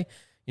given day.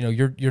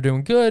 You're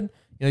doing good.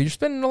 You're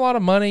spending a lot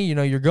of money.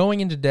 You're going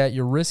into debt.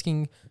 You're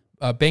risking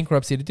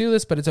bankruptcy to do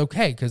this, but it's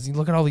okay because you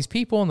look at all these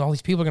people, and all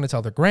these people are going to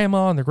tell their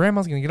grandma, and their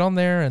grandma's going to get on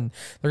there, and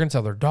they're going to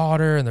tell their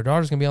daughter, and their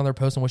daughter's going to be on there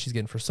posting what she's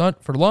getting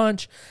for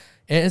lunch,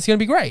 and it's going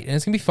to be great, and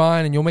it's going to be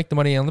fine, and you'll make the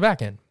money on the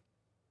back end.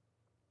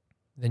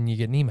 Then you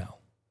get an email.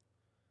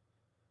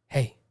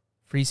 Hey,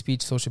 free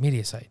speech social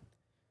media site.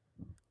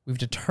 We've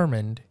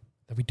determined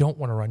that we don't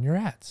want to run your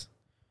ads.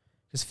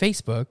 Because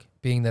Facebook,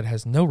 being that it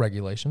has no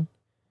regulation,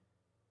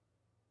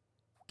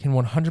 can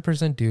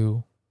 100%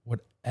 do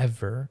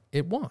whatever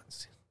it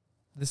wants.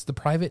 This is the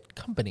private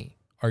company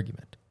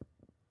argument.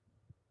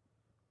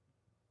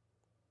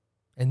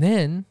 And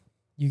then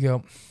you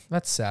go,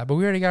 that's sad, but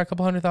we already got a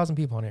couple 100,000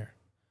 people on here.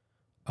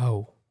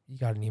 Oh, you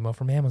got an email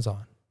from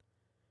Amazon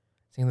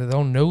saying that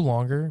they'll no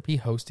longer be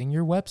hosting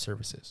your web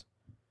services,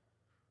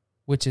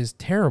 which is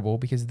terrible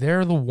because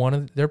they're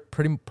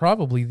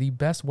probably the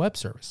best web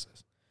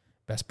services,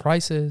 best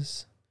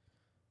prices,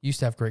 used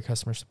to have great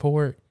customer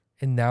support,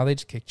 and now they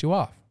just kicked you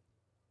off.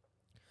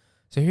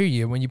 So here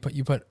you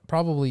put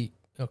probably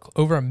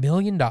over $1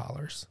 million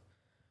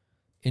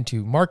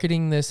into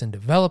marketing this and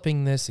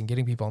developing this and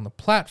getting people on the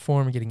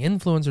platform and getting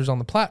influencers on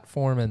the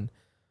platform, and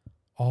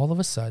all of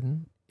a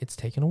sudden it's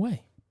taken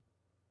away.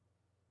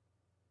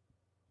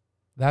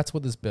 That's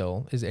what this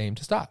bill is aimed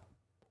to stop.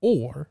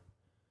 Or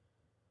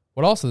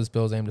what also this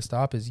bill is aimed to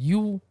stop is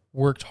you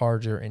worked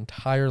hard your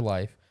entire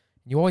life.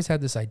 You always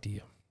had this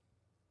idea.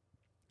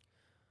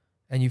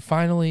 And you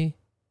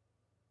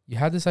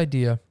had this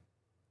idea.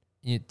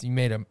 You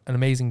made an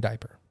amazing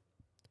diaper.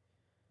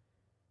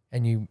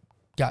 And you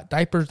got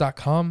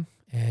diapers.com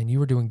and you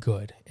were doing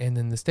good. And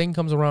then this thing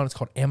comes around. It's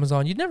called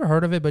Amazon. You'd never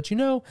heard of it, but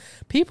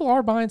people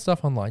are buying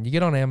stuff online. You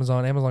get on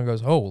Amazon. Amazon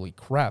goes, holy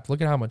crap,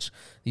 look at how much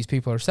these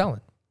people are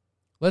selling.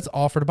 Let's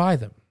offer to buy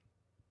them.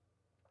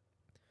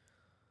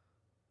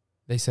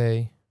 They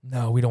say,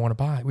 no, we don't want to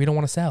buy. We don't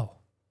want to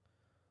sell.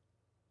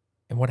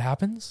 And what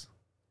happens?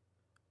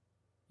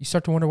 You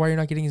start to wonder why you're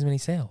not getting as many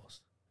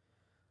sales.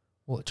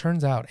 Well, it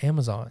turns out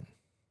Amazon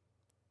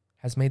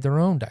has made their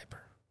own diaper.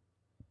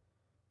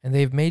 And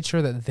they've made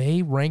sure that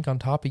they rank on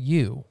top of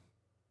you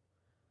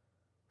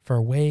for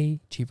a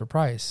way cheaper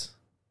price.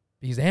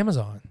 Because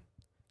Amazon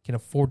can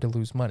afford to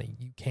lose money.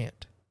 You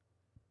can't.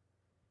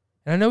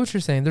 And I know what you're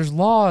saying. There's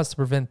laws to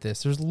prevent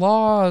this. There's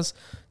laws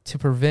to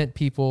prevent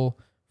people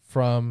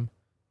from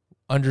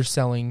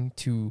underselling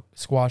to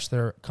squash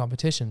their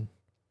competition.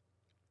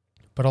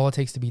 But all it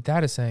takes to beat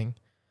that is saying,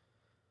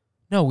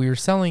 no, we were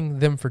selling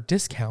them for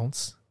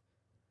discounts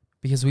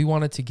because we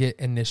wanted to get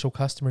initial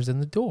customers in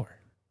the door.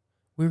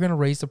 We were going to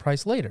raise the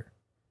price later.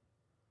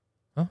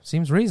 Well,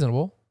 seems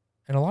reasonable.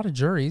 And a lot of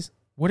juries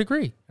would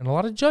agree. And a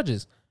lot of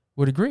judges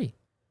would agree.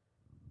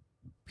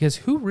 Because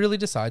who really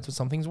decides what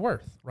something's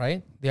worth,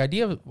 right? The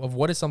idea of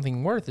what is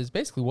something worth is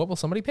basically what will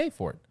somebody pay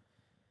for it.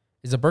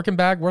 Is a Birkin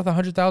bag worth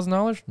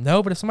 $100,000?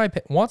 No, but if somebody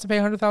wants to pay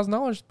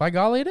 $100,000, by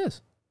golly, it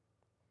is.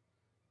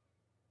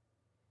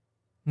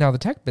 Now, the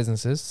tech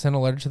businesses sent a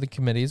letter to the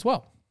committee as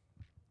well,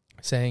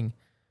 saying,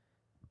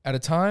 at a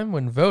time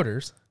when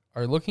voters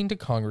are looking to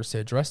Congress to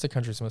address the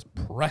country's most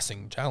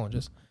pressing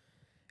challenges,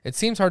 it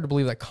seems hard to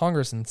believe that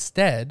Congress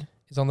instead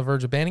is on the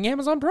verge of banning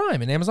Amazon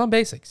Prime and Amazon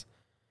Basics.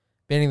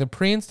 banning the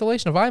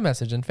pre-installation of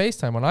iMessage and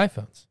FaceTime on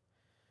iPhones,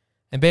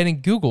 and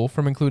banning Google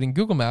from including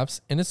Google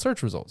Maps in its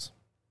search results.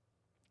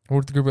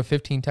 Worked with a group of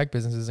 15 tech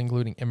businesses,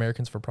 including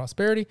Americans for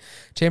Prosperity,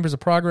 Chambers of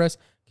Progress,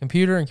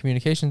 Computer and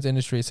Communications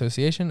Industry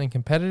Association, and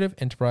Competitive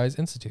Enterprise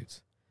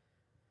Institutes.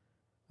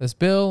 This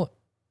bill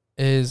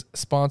is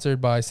sponsored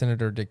by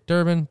Senator Dick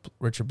Durbin,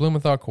 Richard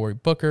Blumenthal, Cory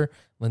Booker,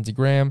 Lindsey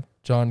Graham,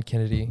 John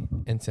Kennedy,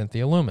 and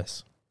Cynthia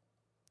Lummis.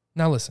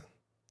 Now listen,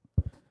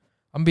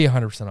 I'm going to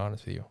be 100%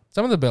 honest with you.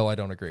 Some of the bill I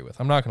don't agree with.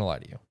 I'm not going to lie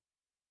to you.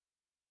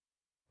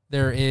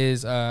 There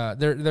is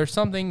there's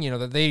something,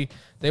 that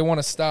they want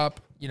to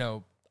stop,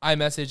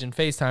 iMessage and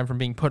FaceTime from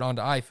being put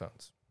onto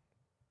iPhones.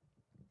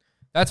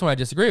 That's when I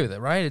disagree with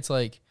it, right? It's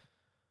like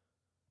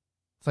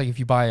if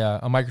you buy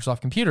a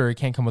Microsoft computer, it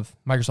can't come with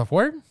Microsoft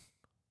Word.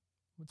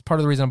 It's part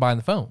of the reason I'm buying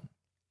the phone.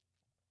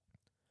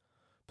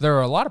 But there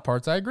are a lot of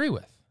parts I agree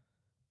with.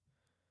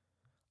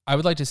 I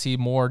would like to see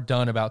more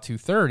done about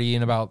 230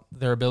 and about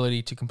their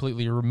ability to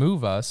completely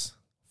remove us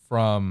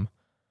from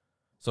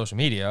social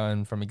media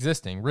and from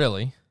existing,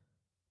 really,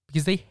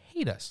 because they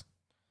hate us.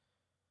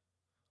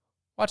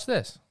 Watch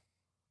this.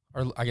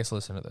 Or I guess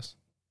listen to this.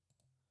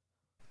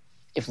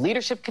 If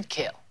leadership could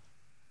kill.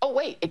 Oh,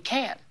 wait, it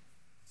can.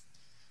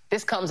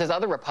 This comes as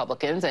other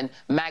Republicans and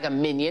MAGA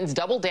minions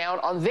double down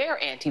on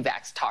their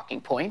anti-vax talking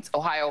points.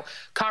 Ohio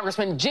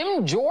Congressman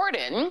Jim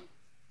Jordan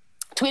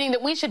tweeting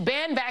that we should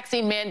ban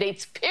vaccine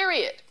mandates,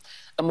 period.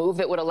 A move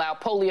that would allow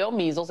polio,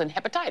 measles, and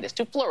hepatitis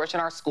to flourish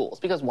in our schools,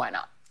 because why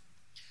not?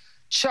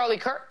 Charlie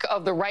Kirk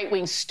of the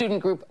right-wing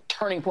student group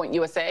Turning Point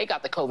USA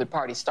got the COVID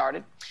party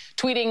started,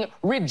 tweeting,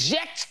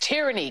 "Reject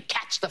tyranny,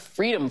 catch the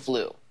freedom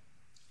flu,"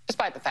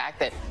 despite the fact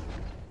that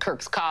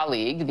Kirk's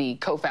colleague, the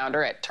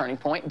co-founder at Turning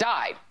Point,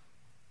 died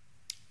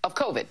of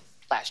COVID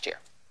last year.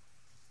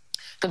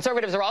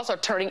 Conservatives are also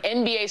turning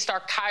NBA star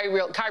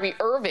Kyrie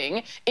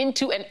Irving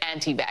into an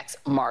anti-vax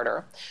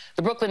martyr.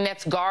 The Brooklyn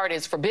Nets guard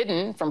is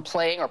forbidden from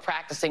playing or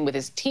practicing with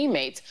his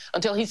teammates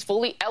until he's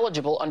fully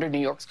eligible under New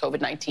York's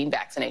COVID-19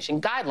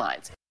 vaccination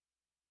guidelines.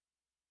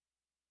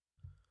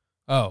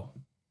 Oh.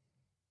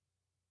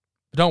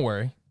 But don't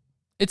worry.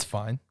 It's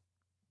fine.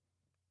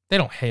 They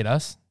don't hate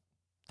us.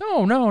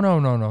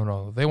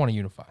 No. They want to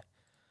unify.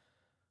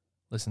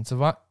 Listen,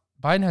 so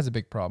Biden has a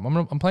big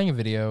problem. I'm playing a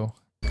video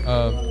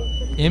of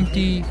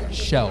empty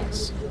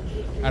shelves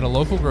at a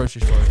local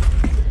grocery store.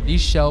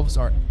 These shelves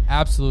are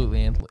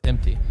absolutely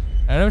empty.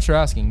 And I know what you're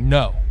asking.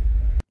 No,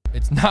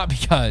 it's not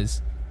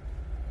because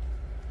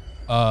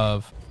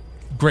of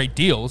great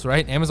deals,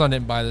 right? Amazon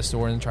didn't buy the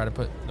store and try to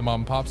put the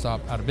mom and pop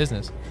shop out of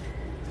business.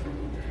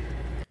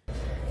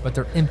 But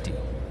they're empty.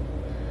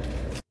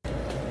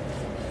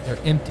 They're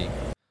empty.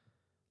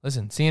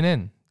 Listen,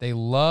 CNN, they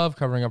love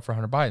covering up for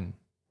Hunter Biden.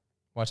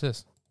 Watch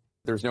this.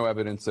 There's no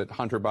evidence that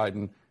Hunter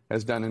Biden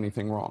has done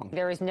anything wrong.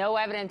 There is no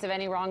evidence of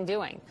any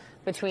wrongdoing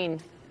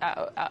between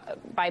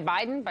by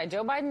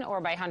Joe Biden, or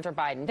by Hunter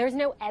Biden. There's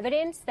no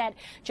evidence that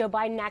Joe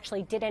Biden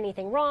actually did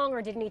anything wrong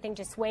or did anything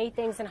to sway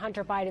things in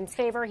Hunter Biden's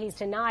favor. He's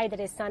denied that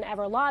his son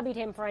ever lobbied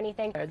him for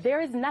anything.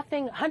 There is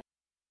nothing.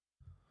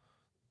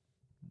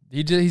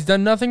 He's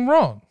done nothing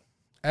wrong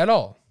at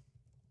all.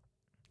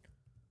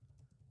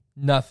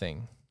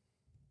 Nothing.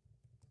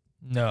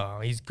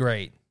 No, he's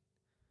great.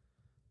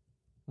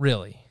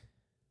 Really.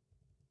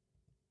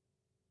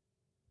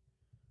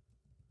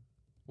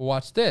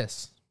 Watch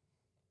this.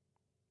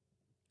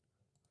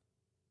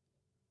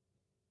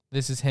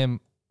 This is him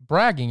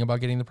bragging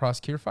about getting the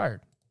prosecutor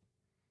fired.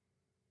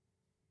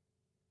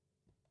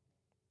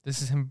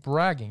 This is him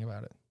bragging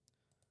about it.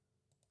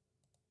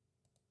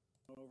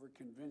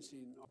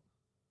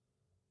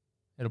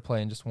 It'll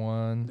play in just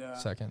one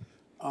second.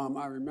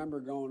 I remember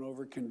going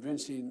over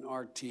convincing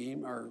our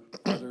team, or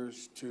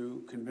others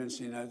too,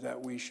 convincing us that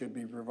we should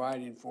be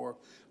providing for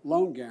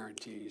loan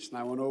guarantees. And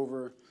I went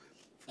over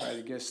for,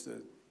 I guess,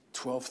 the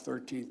 12th,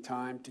 13th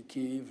time to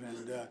Kyiv,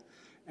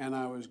 and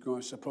I was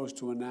supposed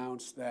to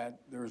announce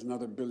that there was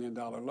another $1 billion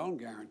loan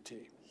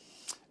guarantee.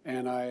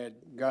 And I had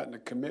gotten a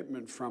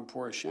commitment from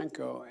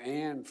Poroshenko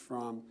and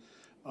from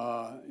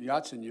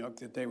Yatsenyuk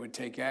that they would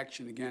take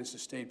action against the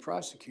state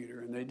prosecutor,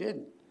 and they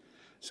didn't.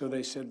 So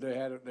they said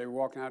they were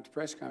walking out to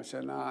press conference.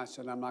 I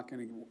said, no,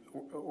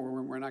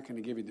 we're not going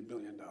to give you the $1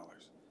 billion.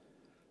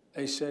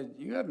 They said,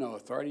 you have no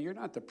authority. You're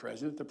not the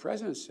president. The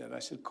president said. I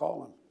said,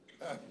 call him.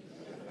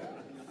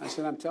 I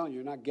said, I'm telling you,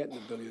 you're not getting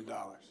the $1 billion.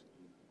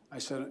 I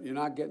said, you're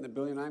not getting the $1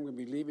 billion. I'm going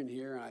to be leaving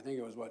here. And I think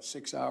it was,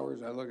 6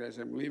 hours? I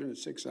said, I'm leaving in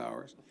 6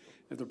 hours.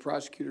 If the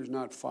prosecutor's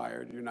not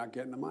fired, you're not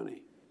getting the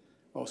money.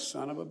 Well,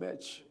 son of a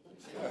bitch.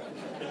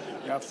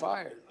 Got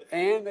fired.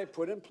 And they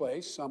put in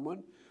place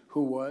someone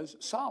who was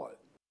solid.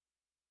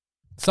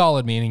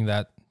 Solid meaning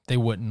that they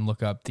wouldn't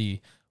look up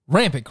the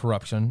rampant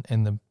corruption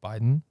in the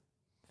Biden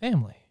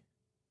family.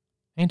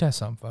 Ain't that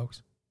something,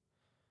 folks?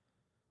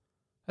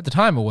 At the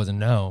time, it wasn't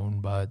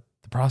known, but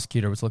the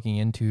prosecutor was looking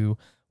into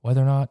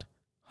whether or not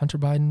Hunter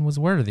Biden was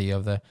worthy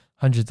of the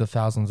hundreds of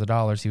thousands of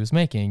dollars he was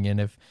making, and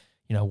if,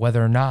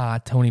 whether or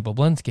not Tony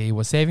Bobulinski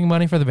was saving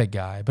money for the big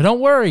guy. But don't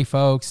worry,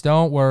 folks.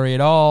 Don't worry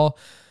at all.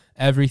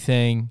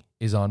 Everything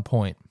is on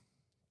point.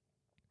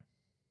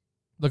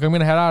 Look, I'm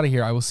going to head out of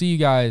here. I will see you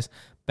guys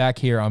back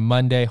here on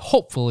Monday.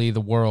 Hopefully the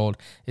world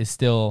is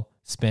still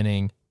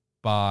spinning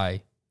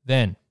by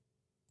then.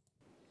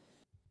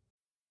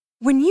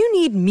 When you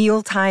need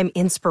mealtime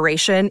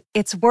inspiration,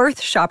 it's worth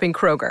shopping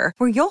Kroger,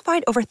 where you'll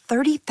find over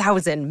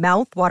 30,000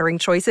 mouth-watering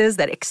choices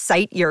that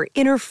excite your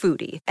inner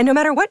foodie. And no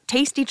matter what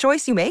tasty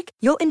choice you make,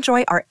 you'll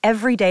enjoy our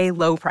everyday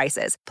low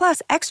prices,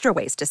 plus extra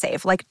ways to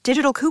save, like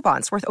digital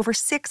coupons worth over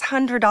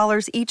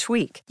 $600 each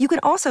week. You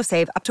can also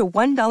save up to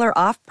 $1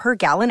 off per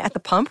gallon at the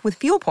pump with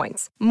fuel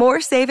points.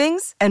 More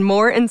savings and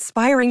more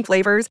inspiring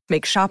flavors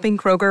make shopping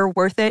Kroger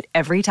worth it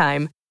every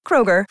time.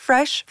 Kroger,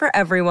 fresh for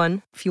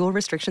everyone. Fuel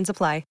restrictions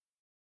apply.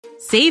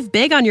 Save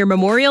big on your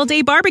Memorial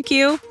Day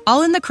barbecue,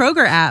 all in the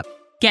Kroger app.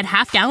 Get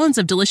half gallons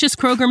of delicious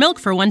Kroger milk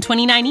for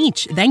 $1.29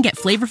 each. Then get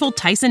flavorful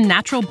Tyson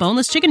natural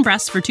boneless chicken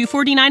breasts for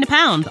 $2.49 a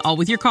pound, all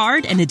with your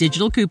card and a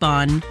digital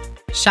coupon.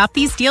 Shop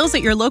these deals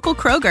at your local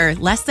Kroger,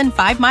 less than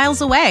 5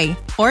 miles away.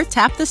 Or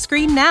tap the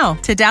screen now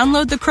to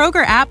download the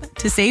Kroger app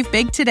to save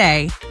big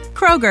today.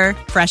 Kroger,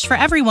 fresh for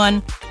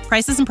everyone.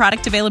 Prices and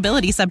product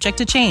availability subject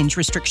to change.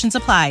 Restrictions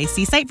apply.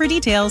 See site for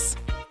details.